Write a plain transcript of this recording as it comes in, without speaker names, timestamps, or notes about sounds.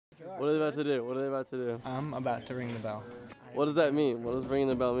What are they about to do? What are they about to do? I'm about to ring the bell. What does that mean? What does ringing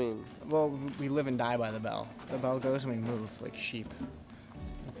the bell mean? Well, we live and die by the bell. The bell goes and we move like sheep.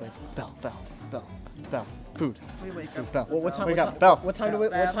 It's like bell, bell, bell, bell, food. We wake food, up. bell. Well, what time? Wake up, bell. What time do we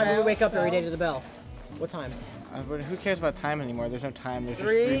wake up every day to the bell? What time? But who cares about time anymore? There's no time. There's just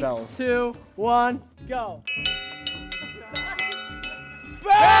 3, 3 bells. 2, 1, go.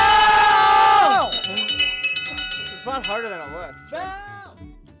 Bell! It's a lot harder than it looks. Bell!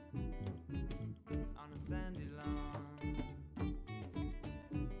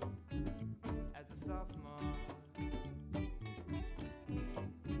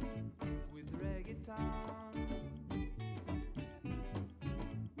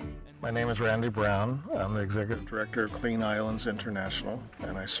 My name is Randy Brown. I'm the Executive Director of Clean Islands International,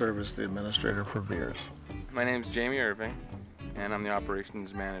 and I serve as the Administrator for VIERS. My name is Jamie Irving, and I'm the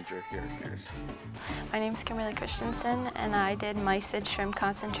Operations Manager here at VIERS. My name is Kimberly Christensen, and I did mysid shrimp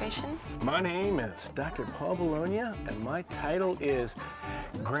concentration. My name is Dr. Paul Bologna, and my title is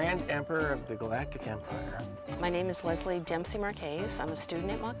Grand Emperor of the Galactic Empire. My name is Leslie Dempsey Marquez. I'm a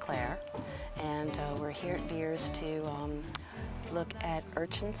student at Montclair, and we're here at VIERS to look at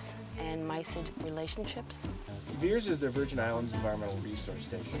urchins and mysid relationships. VIERS is the Virgin Islands Environmental Resource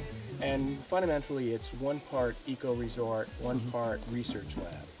Station, and fundamentally it's one part eco-resort, one part research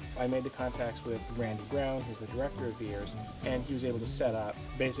lab. I made the contacts with Randy Brown, who's the director of VIERS, and he was able to set up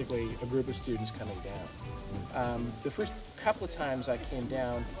basically a group of students coming down. The first couple of times I came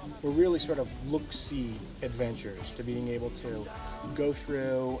down were really sort of look-see adventures, to being able to go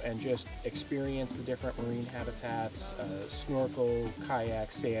through and just experience the different marine habitats, snorkel,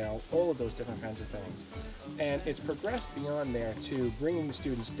 kayak, sail, all of those different kinds of things. And it's progressed beyond there to bringing the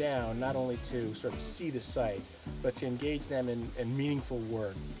students down, not only to sort of see the site, but to engage them in meaningful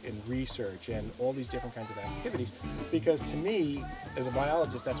work, in research, and all these different kinds of activities. Because to me, as a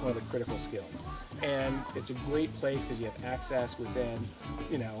biologist, that's one of the critical skills. And it's a great place because you have access within,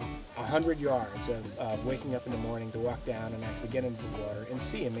 100 yards of waking up in the morning to walk down and actually get into the water and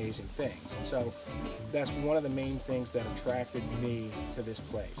see amazing things. And so that's one of the main things that attracted me to this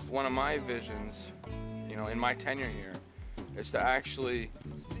place. One of my visions, in my tenure here, is to actually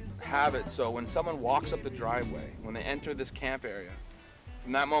have it so when someone walks up the driveway, when they enter this camp area,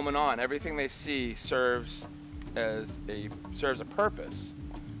 from that moment on, everything they see serves a purpose,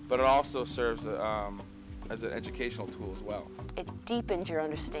 but it also serves as an educational tool as well. It deepens your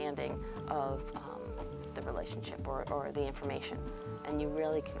understanding of the relationship or the information, and you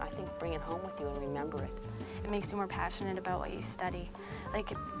really can, I think, bring it home with you and remember it. It makes you more passionate about what you study.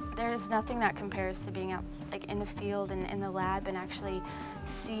 Like, there's nothing that compares to being out in the field and in the lab and actually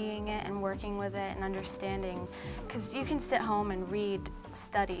seeing it and working with it and understanding. Because you can sit home and read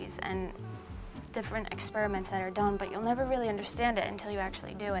studies and different experiments that are done, but you'll never really understand it until you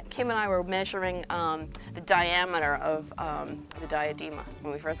actually do it. Kim and I were measuring the diameter of the diadema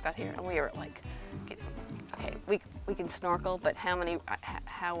when we first got here, and we were like, okay, we can snorkel, but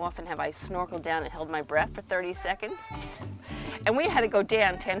how often have I snorkeled down and held my breath for 30 seconds? And we had to go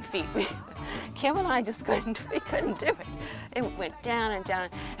down 10 feet. Kim and I just couldn't do it. It went down and down,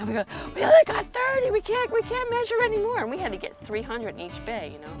 and we go, we only got 30, we can't measure anymore. And we had to get 300 in each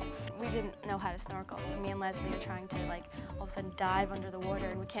bay, We didn't know how to snorkel, so me and Leslie are trying to all of a sudden dive under the water,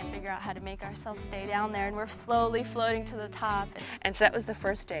 and we can't figure out how to make ourselves stay down there, and we're slowly floating to the top. And so that was the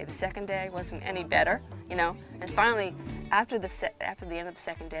first day. The second day wasn't any better, And finally, after the end of the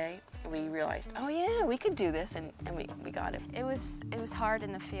second day, we realized, oh yeah, we could do this, and we got it. It was hard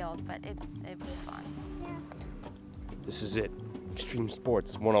in the field, but it was fun. This is it. Extreme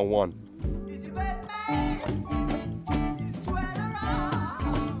Sports 101.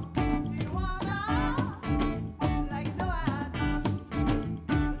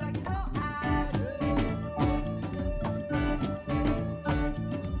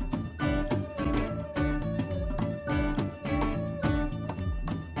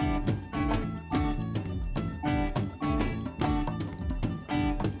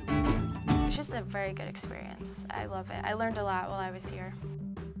 It's a very good experience. I love it. I learned a lot while I was here.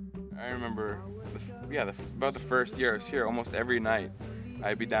 I remember, about the first year I was here, almost every night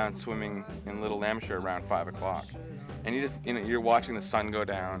I'd be down swimming in Little Lambshire around 5 o'clock. And you just, you're watching the sun go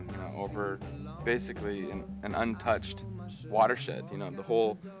down, over basically an untouched watershed. The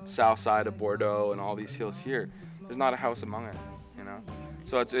whole south side of Bordeaux and all these hills here, there's not a house among it,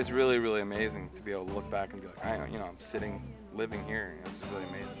 So it's really, really amazing to be able to look back and be like, I'm living here. It's really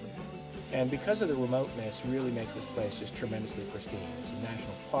amazing. And because of the remoteness, really makes this place just tremendously pristine. It's a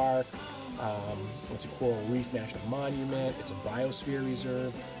national park, it's a coral reef national monument, it's a biosphere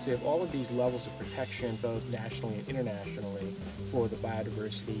reserve. So you have all of these levels of protection, both nationally and internationally, for the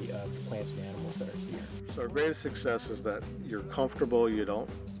biodiversity of the plants and animals that are here. So our greatest success is that you're comfortable, you don't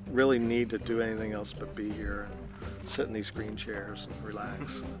really need to do anything else but be here and sit in these green chairs and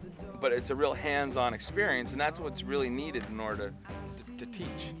relax. But it's a real hands-on experience, and that's what's really needed in order to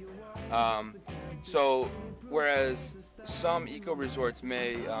teach. So whereas some eco-resorts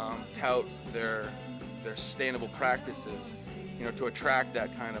may tout their sustainable practices, you know, to attract that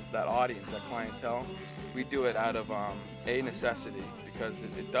audience, that clientele, we do it out of A, necessity, because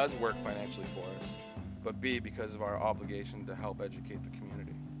it does work financially for us, but B, because of our obligation to help educate the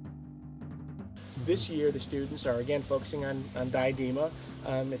community. This year, the students are again focusing on diadema.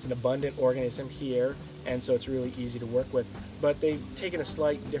 It's an abundant organism here, and so it's really easy to work with. But they've taken a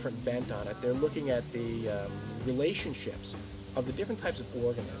slight different bent on it. They're looking at the relationships of the different types of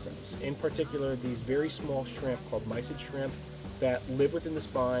organisms. In particular, these very small shrimp called mysid shrimp that live within the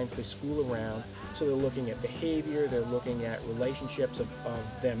spines, they school around. So they're looking at behavior, they're looking at relationships of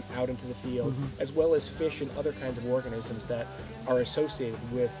them out into the field, as well as fish and other kinds of organisms that are associated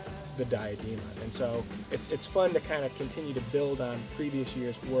with the diadema. And so it's fun to kind of continue to build on previous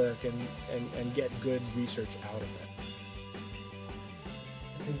year's work and get good research out of it.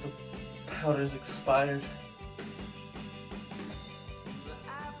 I think the powder's expired.